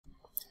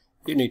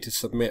you need to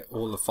submit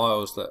all the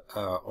files that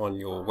are on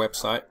your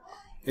website.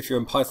 If you're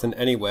in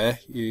PythonAnywhere,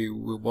 you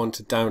will want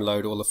to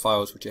download all the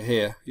files which are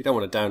here. You don't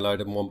want to download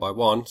them one by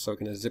one, so we're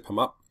going to zip them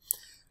up.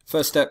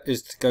 First step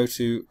is to go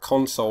to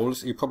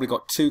consoles. You've probably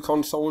got 2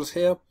 consoles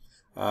here,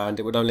 and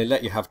it would only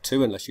let you have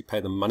 2 unless you pay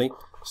them money.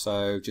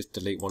 So just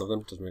delete one of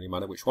them, doesn't really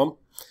matter which one.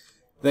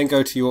 Then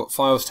go to your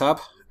Files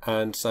tab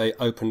and say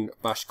Open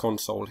Bash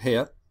Console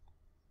here.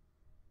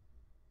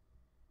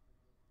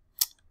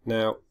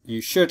 Now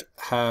you should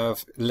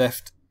have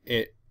left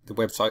the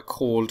website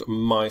called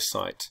My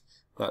Site.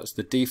 That's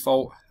the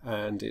default,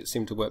 and it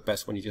seemed to work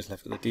best when you just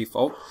left it the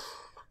default.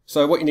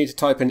 So what you need to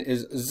type in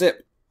is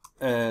zip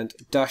and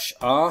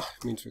 -r,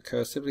 means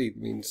recursively,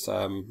 means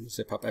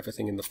zip up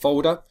everything in the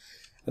folder,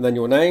 and then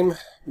your name,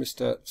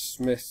 Mr.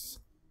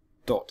 Smith.zip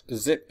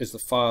is the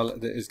file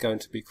that is going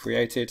to be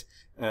created,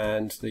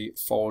 and the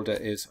folder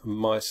is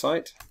My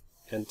Site.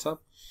 Enter,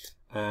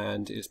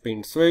 and it's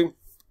been through.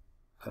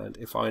 And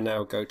if I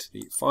now go to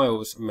the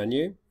Files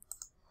menu,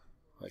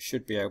 I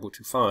should be able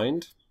to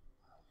find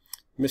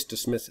Mr.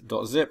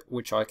 Smith.zip,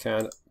 which I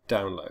can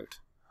download.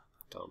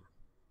 Done.